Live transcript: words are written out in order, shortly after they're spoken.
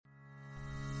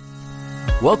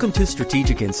Welcome to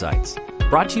Strategic Insights,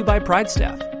 brought to you by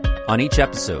PrideStaff. On each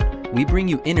episode, we bring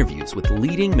you interviews with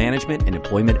leading management and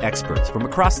employment experts from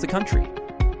across the country.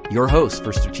 Your host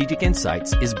for Strategic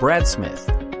Insights is Brad Smith.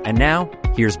 And now,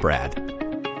 here's Brad.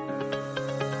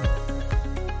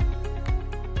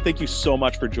 Thank you so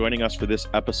much for joining us for this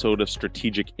episode of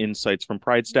Strategic Insights from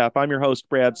PrideStaff. I'm your host,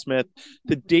 Brad Smith.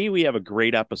 Today, we have a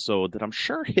great episode that I'm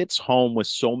sure hits home with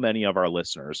so many of our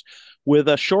listeners. With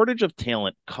a shortage of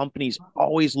talent, companies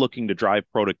always looking to drive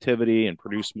productivity and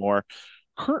produce more.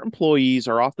 Current employees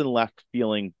are often left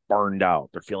feeling burned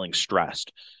out. They're feeling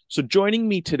stressed. So joining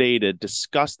me today to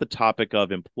discuss the topic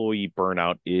of employee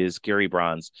burnout is Gary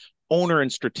Brons, owner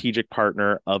and strategic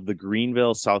partner of the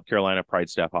Greenville, South Carolina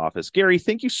PrideStaff office. Gary,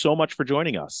 thank you so much for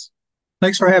joining us.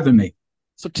 Thanks for having me.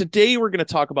 So today we're going to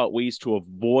talk about ways to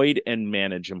avoid and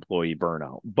manage employee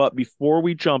burnout. But before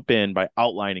we jump in by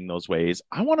outlining those ways,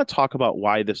 I want to talk about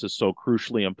why this is so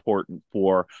crucially important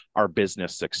for our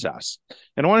business success.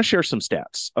 And I want to share some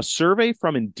stats. A survey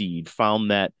from Indeed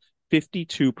found that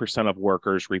 52% of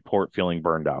workers report feeling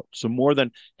burned out. So more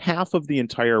than half of the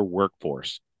entire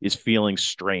workforce is feeling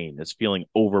strained, is feeling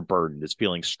overburdened, is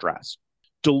feeling stressed.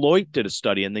 Deloitte did a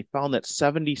study and they found that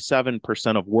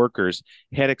 77% of workers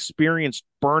had experienced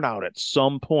burnout at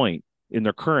some point in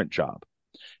their current job.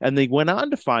 And they went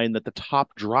on to find that the top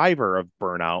driver of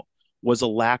burnout was a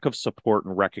lack of support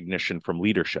and recognition from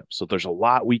leadership. So there's a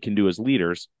lot we can do as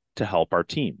leaders to help our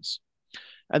teams.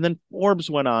 And then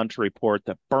Forbes went on to report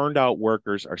that burned out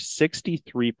workers are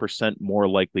 63% more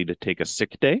likely to take a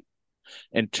sick day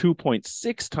and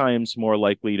 2.6 times more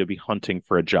likely to be hunting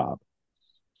for a job.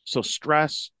 So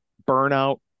stress,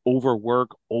 burnout,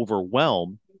 overwork,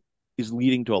 overwhelm is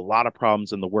leading to a lot of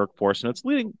problems in the workforce, and it's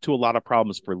leading to a lot of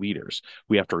problems for leaders.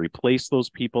 We have to replace those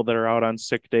people that are out on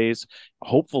sick days.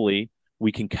 Hopefully,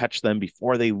 we can catch them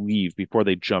before they leave, before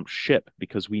they jump ship,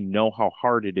 because we know how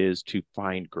hard it is to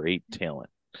find great talent.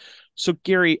 So,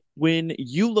 Gary, when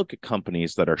you look at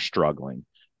companies that are struggling,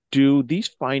 do these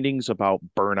findings about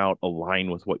burnout align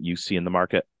with what you see in the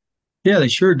market? Yeah, they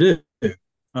sure do.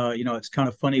 It's kind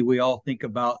of funny. We all think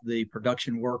about the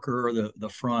production worker, the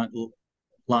front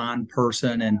line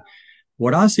person. And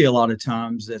what I see a lot of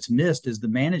times that's missed is the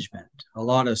management. A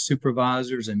lot of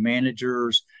supervisors and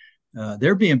managers,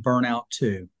 they're being burnt out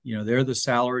too. They're the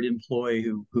salaried employee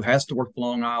who has to work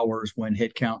long hours when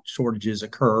headcount shortages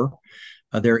occur.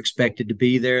 They're expected to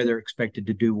be there. They're expected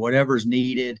to do whatever's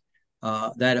needed.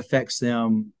 That affects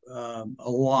them a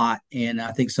lot, and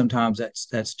I think sometimes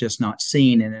that's just not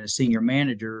seen. And as senior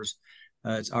managers,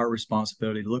 it's our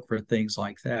responsibility to look for things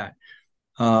like that.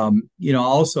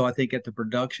 Also, I think at the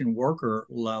production worker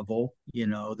level,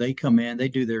 they come in, they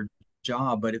do their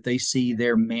job, but if they see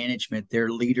their management,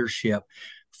 their leadership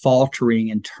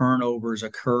faltering and turnovers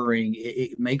occurring,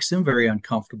 it makes them very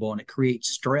uncomfortable, and it creates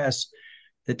stress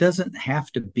that doesn't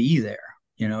have to be there.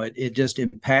 It just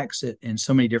impacts it in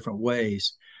so many different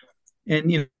ways.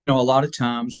 And, a lot of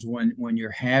times when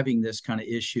you're having this kind of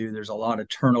issue, there's a lot of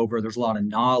turnover, there's a lot of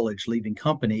knowledge leaving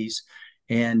companies.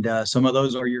 And some of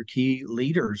those are your key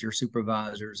leaders, your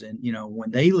supervisors. And, when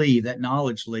they leave, that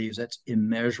knowledge leaves, that's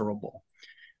immeasurable.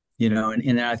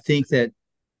 And I think that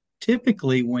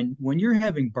typically when you're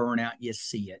having burnout, you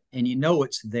see it and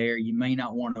it's there. You may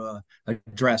not want to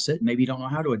address it. Maybe you don't know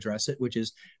how to address it, which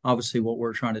is obviously what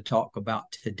we're trying to talk about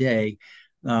today.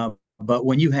 But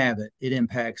when you have it, it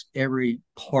impacts every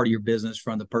part of your business,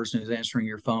 from the person who's answering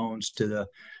your phones to the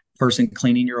person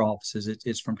cleaning your offices.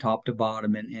 It's from top to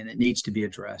bottom, and it needs to be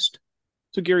addressed.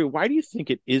 So, Gary, why do you think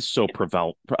it is so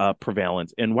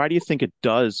prevalent, and why do you think it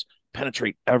does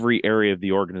penetrate every area of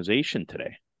the organization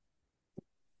today?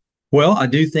 Well, I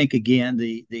do think, again,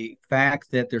 the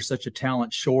fact that there's such a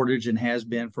talent shortage and has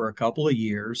been for a couple of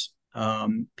years,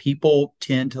 people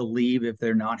tend to leave if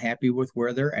they're not happy with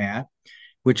where they're at,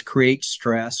 which creates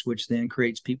stress, which then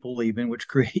creates people leaving, which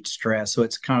creates stress. So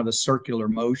it's kind of a circular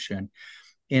motion.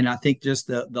 And I think just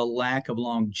the lack of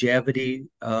longevity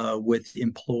with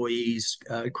employees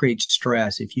creates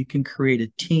stress. If you can create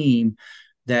a team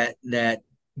that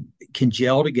can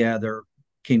gel together,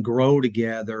 can grow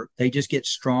together, they just get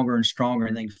stronger and stronger,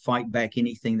 and they fight back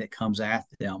anything that comes at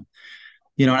them.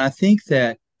 And I think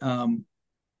that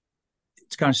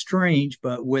it's kind of strange,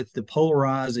 but with the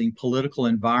polarizing political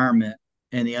environment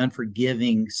and the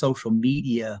unforgiving social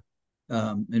media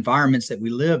environments that we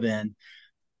live in,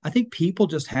 I think people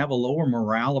just have a lower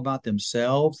morale about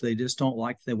themselves. They just don't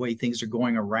like the way things are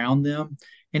going around them.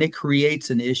 And it creates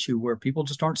an issue where people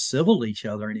just aren't civil to each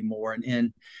other anymore.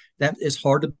 And that is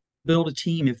hard to build a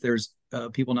team if there's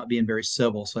people not being very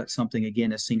civil. So that's something,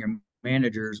 again, as senior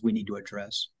managers, we need to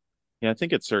address. Yeah, I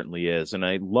think it certainly is. And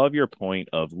I love your point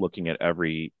of looking at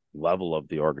every level of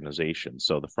the organization.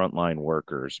 So the frontline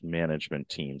workers, management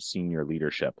team, senior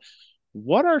leadership.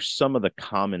 What are some of the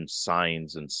common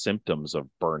signs and symptoms of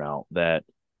burnout that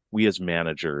we as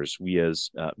managers, we as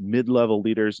mid-level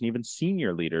leaders, and even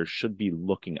senior leaders should be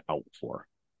looking out for?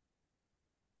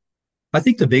 I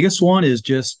think the biggest one is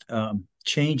just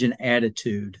change in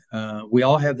attitude. We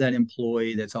all have that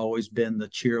employee that's always been the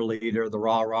cheerleader, the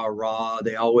rah, rah, rah.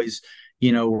 They always,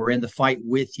 were in the fight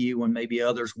with you when maybe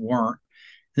others weren't.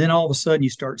 Then all of a sudden you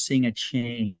start seeing a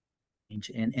change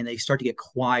and they start to get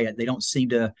quiet. They don't seem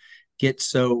to get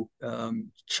so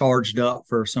charged up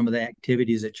for some of the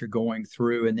activities that you're going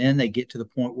through. And then they get to the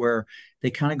point where they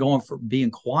kind of go on from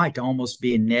being quiet to almost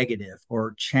being negative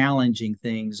or challenging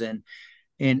things. And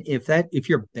if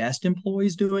your best employee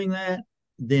is doing that,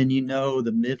 then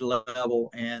the mid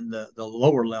level and the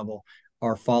lower level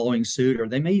are following suit, or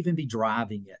they may even be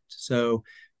driving it. So,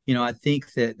 I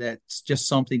think that's just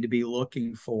something to be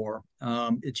looking for.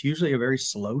 It's usually a very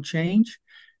slow change.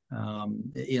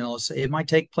 It might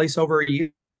take place over a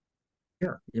year.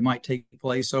 It might take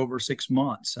place over 6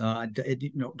 months.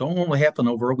 Don't only happen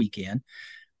over a weekend.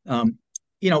 One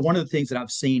of the things that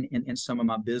I've seen in some of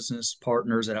my business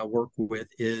partners that I work with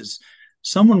is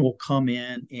someone will come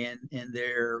in and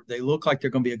they look like they're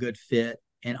going to be a good fit,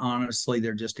 and honestly,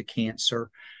 they're just a cancer.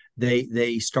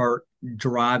 They start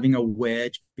driving a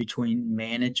wedge between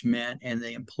management and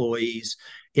the employees.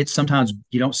 It's sometimes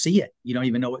you don't see it, you don't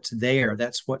even know it's there.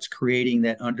 That's what's creating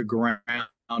that underground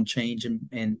change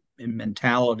in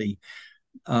mentality.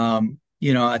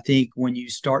 I think when you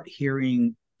start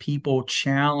hearing people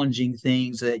challenging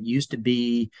things that used to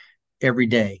be every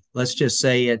day. Let's just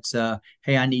say it's,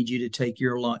 hey, I need you to take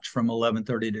your lunch from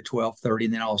 11:30 to 12:30.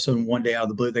 And then all of a sudden, one day out of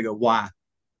the blue, they go, why?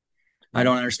 I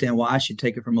don't understand why I should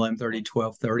take it from 11:30 to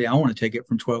 12:30. I want to take it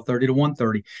from 12:30 to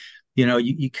 1:30.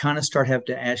 You kind of start having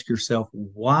to ask yourself,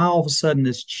 why all of a sudden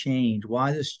this change?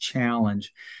 Why this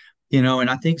challenge? And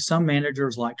I think some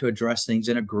managers like to address things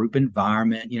in a group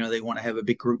environment. They want to have a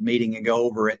big group meeting and go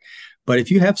over it. But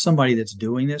if you have somebody that's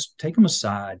doing this, take them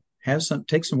aside,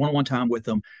 take some one-on-one time with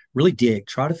them, really dig,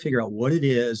 try to figure out what it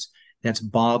is that's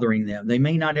bothering them. They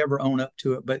may not ever own up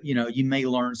to it, but you may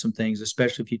learn some things,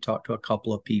 especially if you talk to a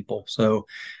couple of people. So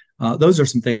those are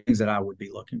some things that I would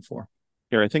be looking for.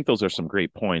 Here, I think those are some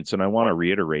great points. And I want to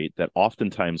reiterate that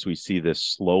oftentimes we see this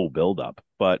slow buildup,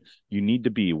 but you need to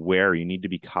be aware, you need to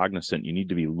be cognizant, you need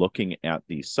to be looking at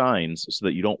these signs so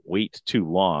that you don't wait too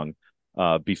long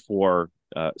before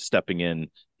stepping in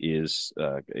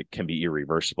it can be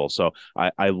irreversible. So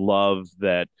I love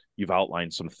that you've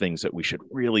outlined some things that we should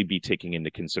really be taking into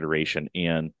consideration,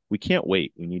 and we can't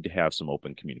wait. We need to have some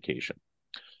open communication.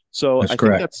 So That's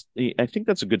correct. I think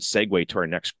that's a good segue to our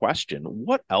next question.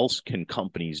 What else can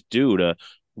companies do to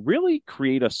really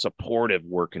create a supportive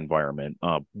work environment,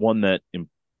 one that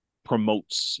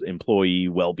promotes employee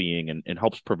well-being and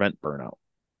helps prevent burnout?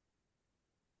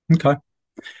 Okay.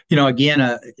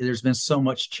 Again, there's been so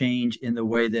much change in the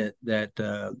way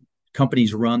that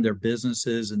companies run their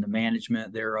businesses and the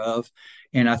management thereof.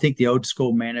 And I think the old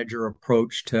school manager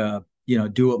approach to,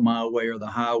 do it my way or the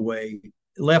highway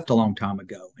left a long time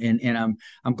ago. And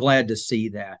I'm glad to see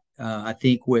that. I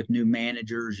think with new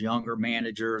managers, younger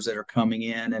managers that are coming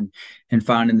in and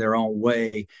finding their own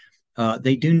way,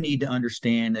 they do need to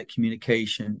understand that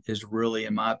communication is really,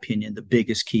 in my opinion, the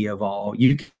biggest key of all.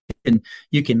 You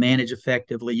can manage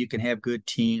effectively, you can have good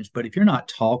teams, but if you're not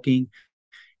talking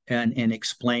and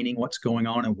explaining what's going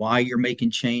on and why you're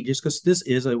making changes, because this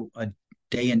is a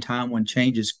day and time when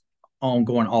change is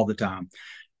ongoing all the time.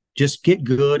 Just get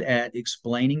good at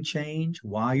explaining change,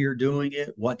 why you're doing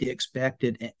it, what the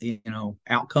expected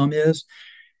outcome is,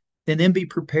 and then be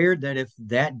prepared that if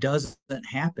that doesn't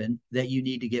happen, that you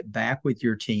need to get back with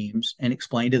your teams and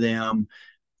explain to them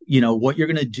what you're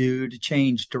going to do to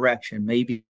change direction.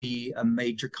 Maybe a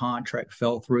major contract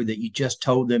fell through that you just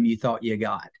told them you thought you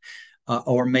got.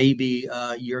 Or maybe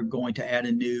you're going to add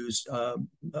a new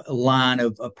line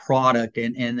of a product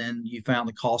and then you found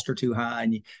the costs are too high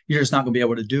and you're just not going to be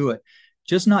able to do it.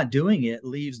 Just not doing it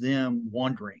leaves them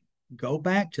wondering. Go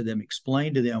back to them,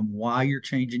 explain to them why you're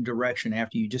changing direction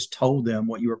after you just told them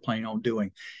what you were planning on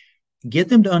doing. Get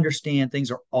them to understand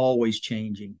things are always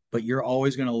changing, but you're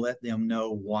always going to let them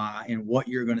know why and what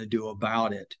you're going to do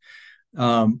about it.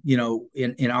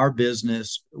 In our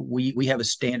business, we have a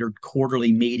standard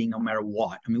quarterly meeting no matter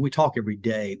what. I mean, we talk every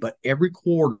day, but every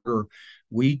quarter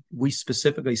we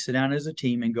specifically sit down as a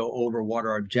team and go over what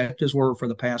our objectives were for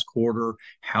the past quarter,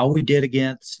 how we did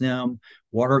against them,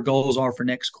 what our goals are for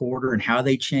next quarter, and how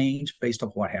they change based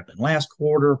off what happened last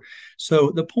quarter.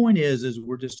 So the point is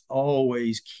we're just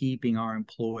always keeping our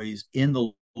employees in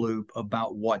the loop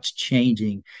about what's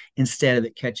changing instead of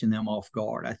it catching them off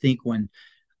guard. I think when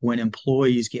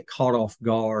employees get caught off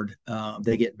guard,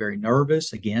 they get very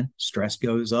nervous. Again, stress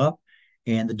goes up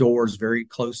and the door is very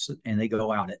close and they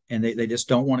go out it. And they just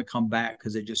don't want to come back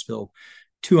because they just feel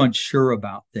too unsure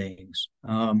about things.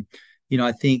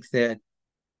 I think that,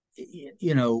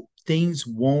 things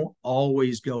won't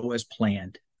always go as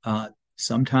planned.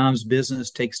 Sometimes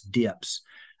business takes dips.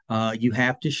 You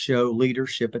have to show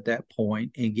leadership at that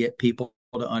point and get people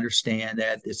to understand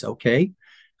that it's okay.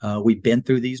 We've been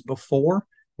through these before.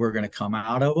 We're going to come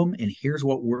out of them, and here's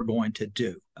what we're going to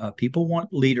do. People want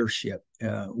leadership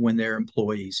when they're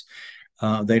employees.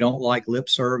 They don't like lip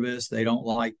service. They don't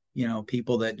like,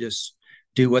 people that just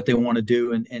do what they want to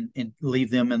do and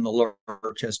leave them in the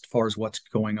lurch as far as what's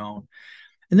going on.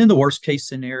 And then the worst case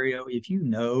scenario, if you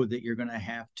know that you're going to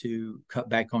have to cut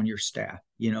back on your staff,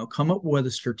 come up with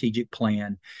a strategic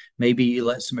plan. Maybe you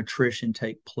let some attrition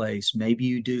take place. Maybe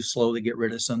you do slowly get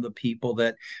rid of some of the people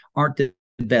that aren't the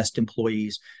best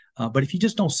employees. But if you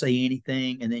just don't say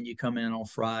anything and then you come in on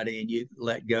Friday and you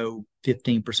let go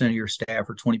 15% of your staff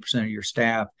or 20% of your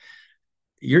staff,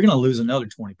 you're going to lose another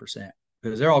 20%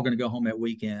 because they're all going to go home that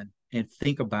weekend and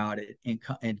think about it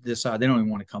and decide they don't even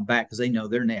want to come back because they know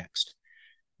they're next.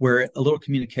 Where a little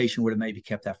communication would have maybe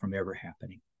kept that from ever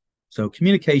happening. So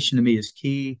communication to me is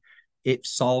key. It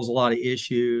solves a lot of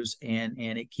issues and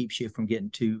it keeps you from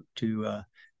getting too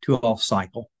off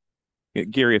cycle.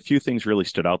 Gary, a few things really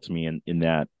stood out to me in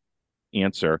that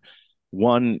answer.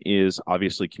 One is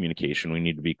obviously communication. We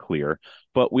need to be clear,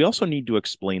 but we also need to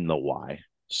explain the why.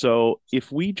 So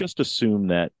if we just assume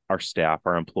that our staff,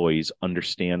 our employees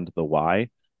understand the why,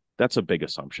 that's a big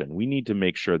assumption. We need to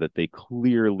make sure that they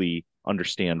clearly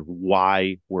understand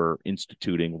why we're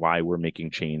instituting, why we're making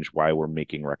change, why we're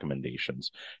making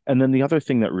recommendations. And then the other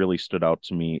thing that really stood out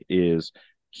to me is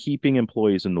keeping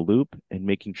employees in the loop and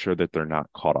making sure that they're not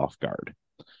caught off guard.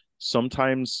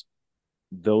 Sometimes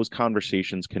those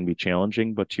conversations can be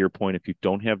challenging, but to your point, if you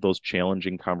don't have those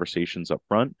challenging conversations up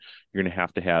front, you're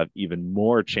going to have even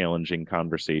more challenging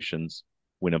conversations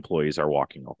when employees are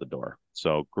walking out the door.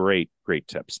 So great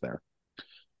tips there.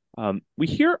 We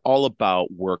hear all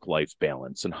about work-life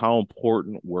balance and how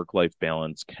important work-life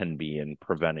balance can be in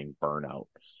preventing burnout.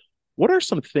 What are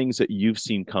some things that you've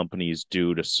seen companies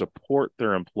do to support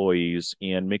their employees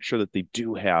and make sure that they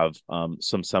do have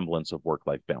some semblance of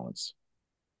work-life balance?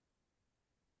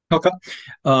 Okay.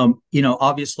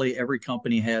 Obviously every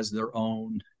company has their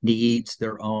own needs,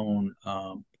 their own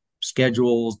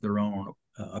schedules, their own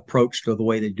approach to the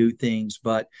way they do things,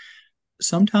 but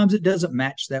sometimes it doesn't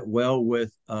match that well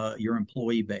with your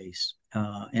employee base.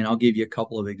 And I'll give you a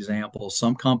couple of examples.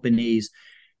 Some companies,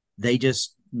 they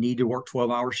just need to work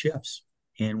 12-hour shifts.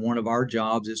 And one of our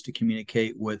jobs is to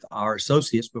communicate with our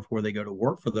associates before they go to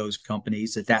work for those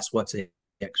companies that that's what's the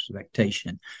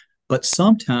expectation. But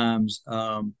sometimes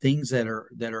things that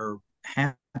are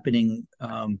happening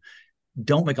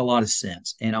don't make a lot of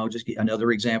sense. And I'll just get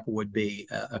another example would be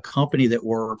a company that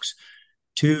works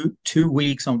two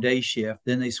weeks on day shift,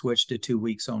 then they switch to 2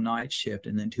 weeks on night shift,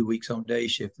 and then 2 weeks on day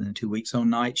shift, and then 2 weeks on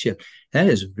night shift. That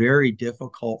is very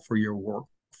difficult for your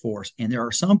workforce. And there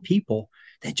are some people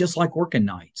that just like working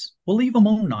nights. Well, leave them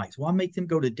on nights. Why make them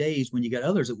go to days when you got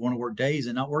others that want to work days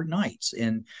and not work nights?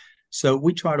 And so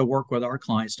we try to work with our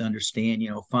clients to understand,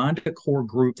 find a core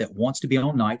group that wants to be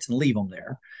on nights and leave them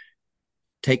there.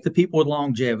 Take the people with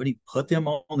longevity, put them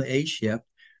on the A shift,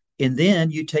 and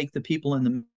then you take the people in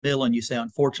the middle and you say,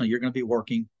 unfortunately, you're going to be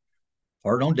working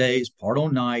part on days, part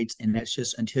on nights, and that's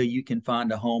just until you can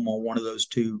find a home on one of those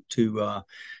two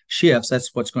shifts.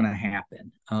 That's what's going to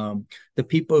happen. The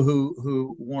people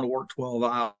who want to work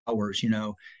 12 hours,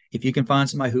 if you can find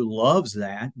somebody who loves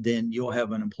that, then you'll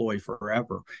have an employee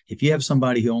forever. If you have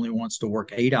somebody who only wants to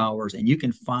work 8 hours and you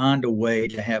can find a way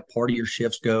to have part of your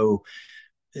shifts go,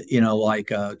 like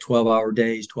 12-hour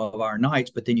days, 12-hour nights,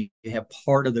 but then you have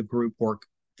part of the group work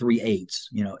 3 8s,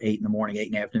 8 in the morning, 8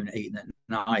 in the afternoon, 8 in the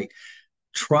night.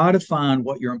 Try to find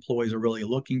what your employees are really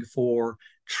looking for.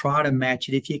 Try to match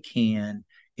it if you can,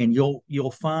 and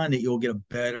you'll find that you'll get a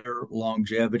better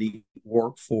longevity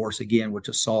workforce again, which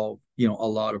will solve a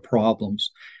lot of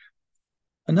problems.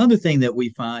 Another thing that we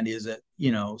find is that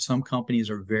some companies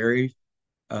are very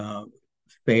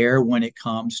fair when it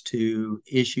comes to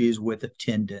issues with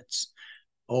attendance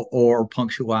or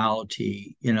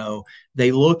punctuality.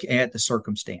 They look at the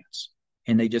circumstance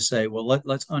and they just say, well,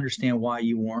 let's understand why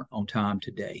you weren't on time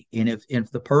today. And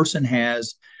if the person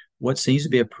has what seems to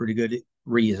be a pretty good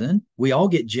reason, we all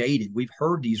get jaded. We've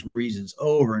heard these reasons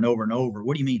over and over and over.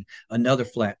 What do you mean? Another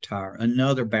flat tire,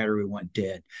 another battery went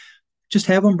dead. Just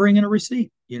have them bring in a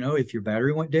receipt. If your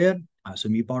battery went dead, I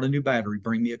assume you bought a new battery,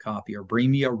 bring me a copy, or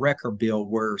bring me a wrecker bill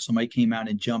where somebody came out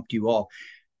and jumped you off.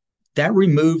 That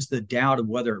removes the doubt of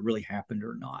whether it really happened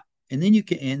or not. And then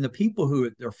and the people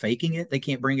who are faking it, they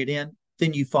can't bring it in,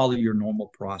 then you follow your normal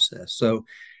process. So,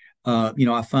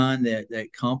 I find that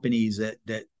companies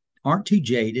that aren't too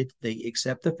jaded, they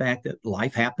accept the fact that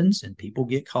life happens and people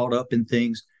get caught up in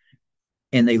things,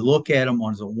 and they look at them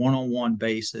on a one-on-one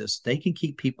basis. They can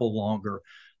keep people longer.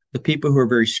 The people who are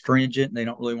very stringent, they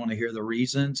don't really want to hear the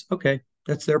reasons. Okay,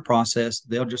 that's their process.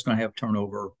 They're just going to have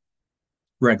turnover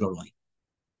regularly.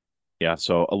 Yeah,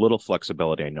 so a little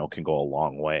flexibility I know can go a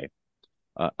long way.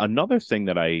 Another thing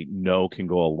that I know can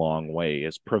go a long way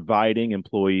is providing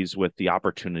employees with the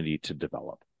opportunity to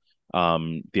develop,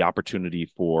 the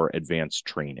opportunity for advanced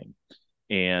training.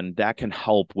 And that can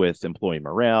help with employee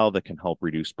morale, that can help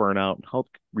reduce burnout, and help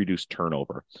reduce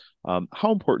turnover.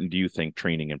 How important do you think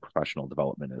training and professional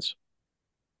development is?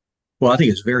 Well, I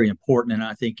think it's very important. And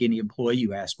I think any employee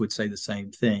you ask would say the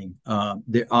same thing.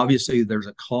 Obviously, there's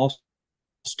a cost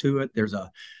to it. There's a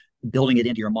building it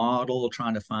into your model,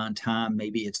 trying to find time.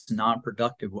 Maybe it's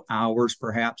non-productive hours,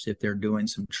 perhaps, if they're doing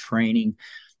some training.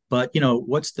 But,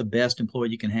 what's the best employee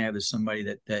you can have is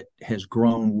somebody that has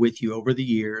grown with you over the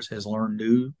years, has learned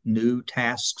new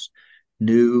tasks,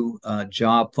 new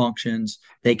job functions.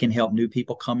 They can help new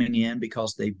people coming in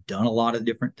because they've done a lot of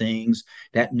different things.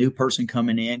 That new person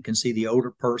coming in can see the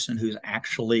older person who's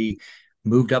actually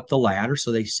moved up the ladder,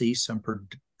 so they see something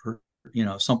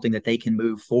that they can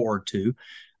move forward to.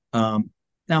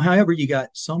 Now, however, you got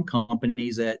some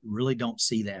companies that really don't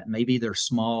see that. Maybe they're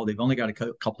small, they've only got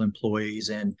a couple employees,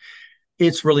 and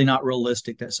it's really not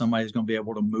realistic that somebody's going to be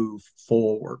able to move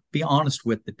forward. Be honest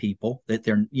with the people that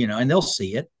they're, and they'll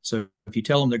see it. So if you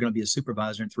tell them they're going to be a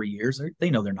supervisor in 3 years, they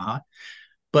know they're not.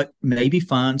 But maybe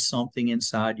find something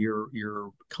inside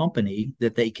your company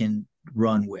that they can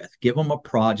run with. Give them a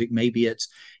project. Maybe it's,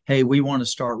 hey, we want to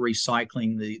start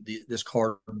recycling this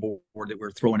cardboard that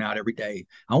we're throwing out every day.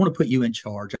 I want to put you in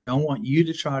charge. I want you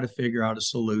to try to figure out a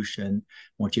solution.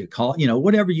 I want you to call,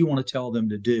 whatever you want to tell them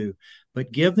to do,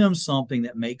 but give them something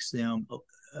that makes them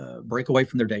break away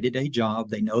from their day-to-day job.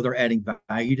 They know they're adding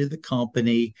value to the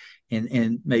company,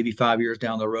 and maybe 5 years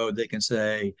down the road, they can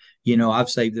say, I've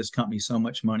saved this company so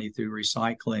much money through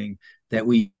recycling that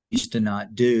we used to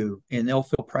not do, and they'll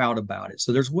feel proud about it.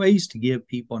 So there's ways to give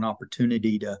people an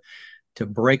opportunity to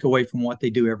break away from what they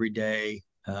do every day.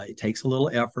 It takes a little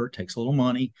effort, takes a little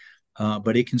money,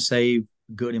 but it can save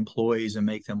good employees and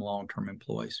make them long-term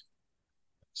employees.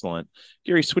 Excellent.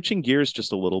 Gary, switching gears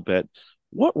just a little bit,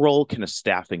 what role can a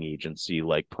staffing agency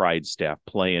like PrideStaff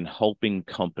play in helping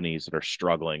companies that are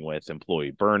struggling with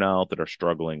employee burnout, that are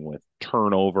struggling with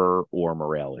turnover or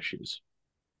morale issues?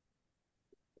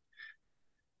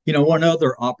 One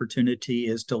other opportunity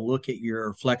is to look at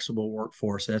your flexible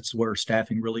workforce. That's where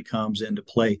staffing really comes into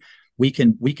play. We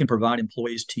can provide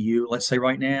employees to you. Let's say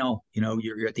right now,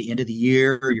 you're at the end of the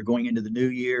year, you're going into the new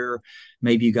year.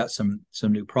 Maybe you got some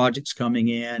new projects coming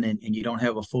in and you don't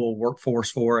have a full workforce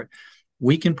for it.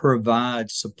 We can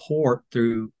provide support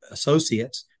through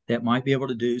associates that might be able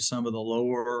to do some of the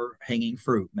lower hanging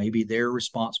fruit. Maybe they're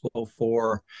responsible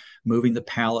for moving the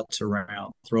pallets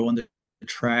around, throwing the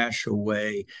trash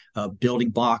away,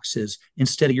 building boxes.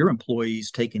 Instead of your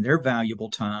employees taking their valuable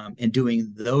time and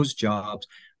doing those jobs,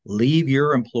 leave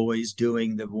your employees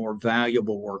doing the more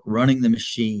valuable work, running the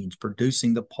machines,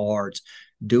 producing the parts,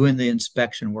 doing the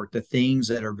inspection work, the things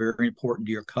that are very important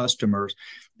to your customers,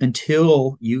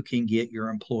 until you can get your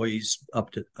employees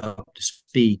up to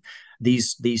speed.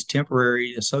 These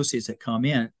temporary associates that come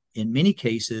in many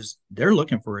cases, they're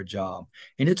looking for a job,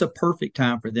 and it's a perfect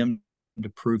time for them to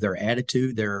prove their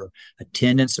attitude, their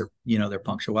attendance, their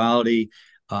punctuality,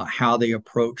 how they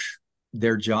approach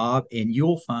their job, and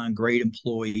you'll find great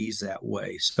employees that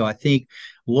way. So I think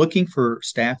looking for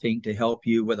staffing to help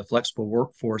you with a flexible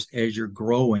workforce as you're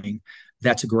growing,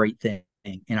 that's a great thing.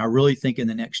 And I really think in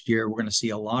the next year, we're going to see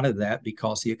a lot of that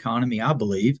because the economy, I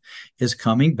believe, is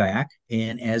coming back.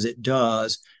 And as it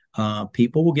does,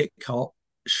 people will get caught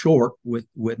short with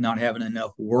not having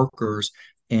enough workers,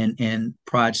 and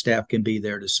PrideStaff can be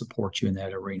there to support you in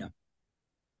that arena.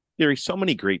 Gary, so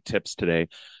many great tips today.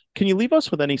 Can you leave us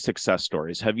with any success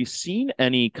stories? Have you seen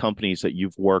any companies that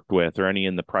you've worked with or any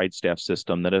in the PrideStaff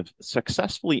system that have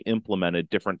successfully implemented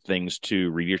different things to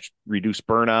reduce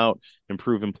burnout,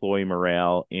 improve employee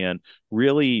morale, and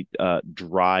really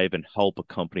drive and help a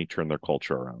company turn their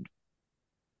culture around?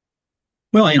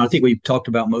 Well, I think we've talked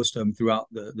about most of them throughout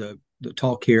the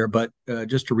talk here, but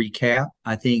just to recap,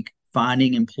 I think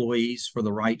finding employees for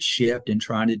the right shift and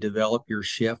trying to develop your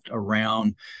shift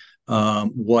around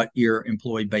what your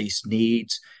employee base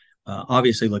needs.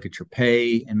 Obviously, look at your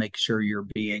pay and make sure you're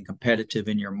being competitive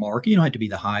in your market. You don't have to be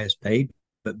the highest paid,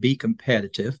 but be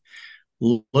competitive.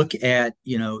 Look at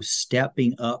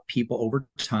stepping up people over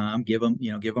time. Give them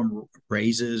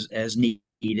raises as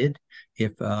needed.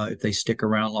 If they stick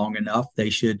around long enough, they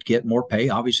should get more pay.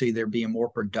 Obviously, they're being more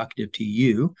productive to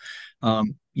you.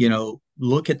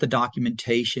 Look at the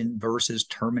documentation versus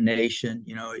termination.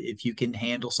 If you can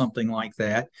handle something like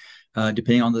that,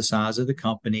 depending on the size of the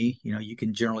company, you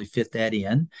can generally fit that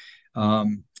in.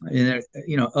 And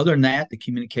other than that, the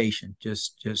communication,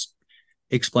 just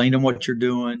explain them what you're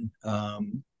doing.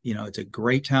 It's a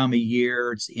great time of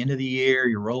year. It's the end of the year.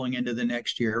 You're rolling into the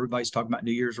next year. Everybody's talking about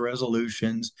New Year's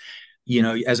resolutions.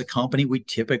 As a company, we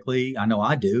typically, I know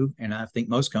I do, and I think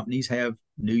most companies have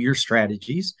New Year's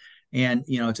strategies. And,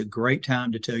 it's a great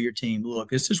time to tell your team, look,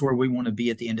 this is where we want to be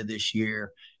at the end of this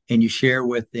year. And you share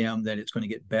with them that it's going to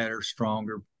get better,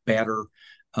 stronger, better.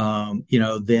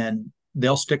 Then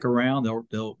they'll stick around.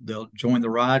 They'll join the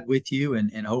ride with you,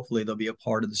 and hopefully they'll be a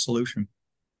part of the solution.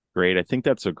 Great. I think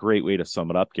that's a great way to sum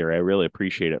it up, Gary. I really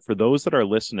appreciate it. For those that are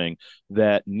listening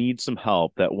that need some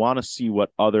help, that want to see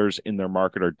what others in their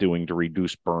market are doing to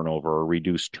reduce burnover or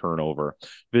reduce turnover,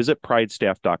 visit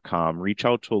PrideStaff.com, reach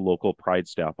out to a local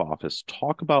PrideStaff office,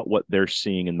 talk about what they're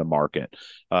seeing in the market,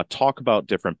 talk about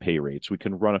different pay rates. We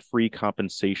can run a free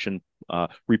compensation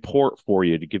report for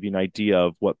you to give you an idea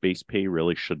of what base pay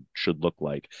really should look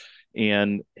like.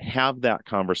 And have that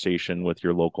conversation with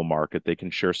your local market. They can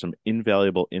share some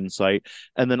invaluable insight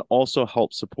and then also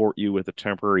help support you with a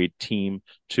temporary team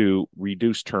to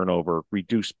reduce turnover,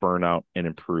 reduce burnout, and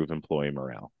improve employee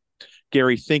morale.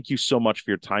 Gary, thank you so much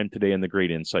for your time today and the great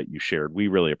insight you shared. We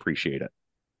really appreciate it.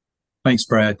 Thanks,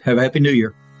 Brad. Have a happy New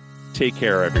Year. Take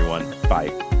care, everyone. Bye.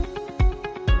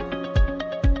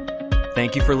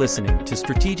 Thank you for listening to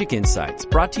Strategic Insights,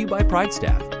 brought to you by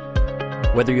PrideStaff.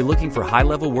 Whether you're looking for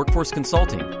high-level workforce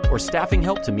consulting or staffing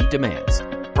help to meet demands,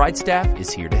 PrideStaff is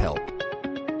here to help.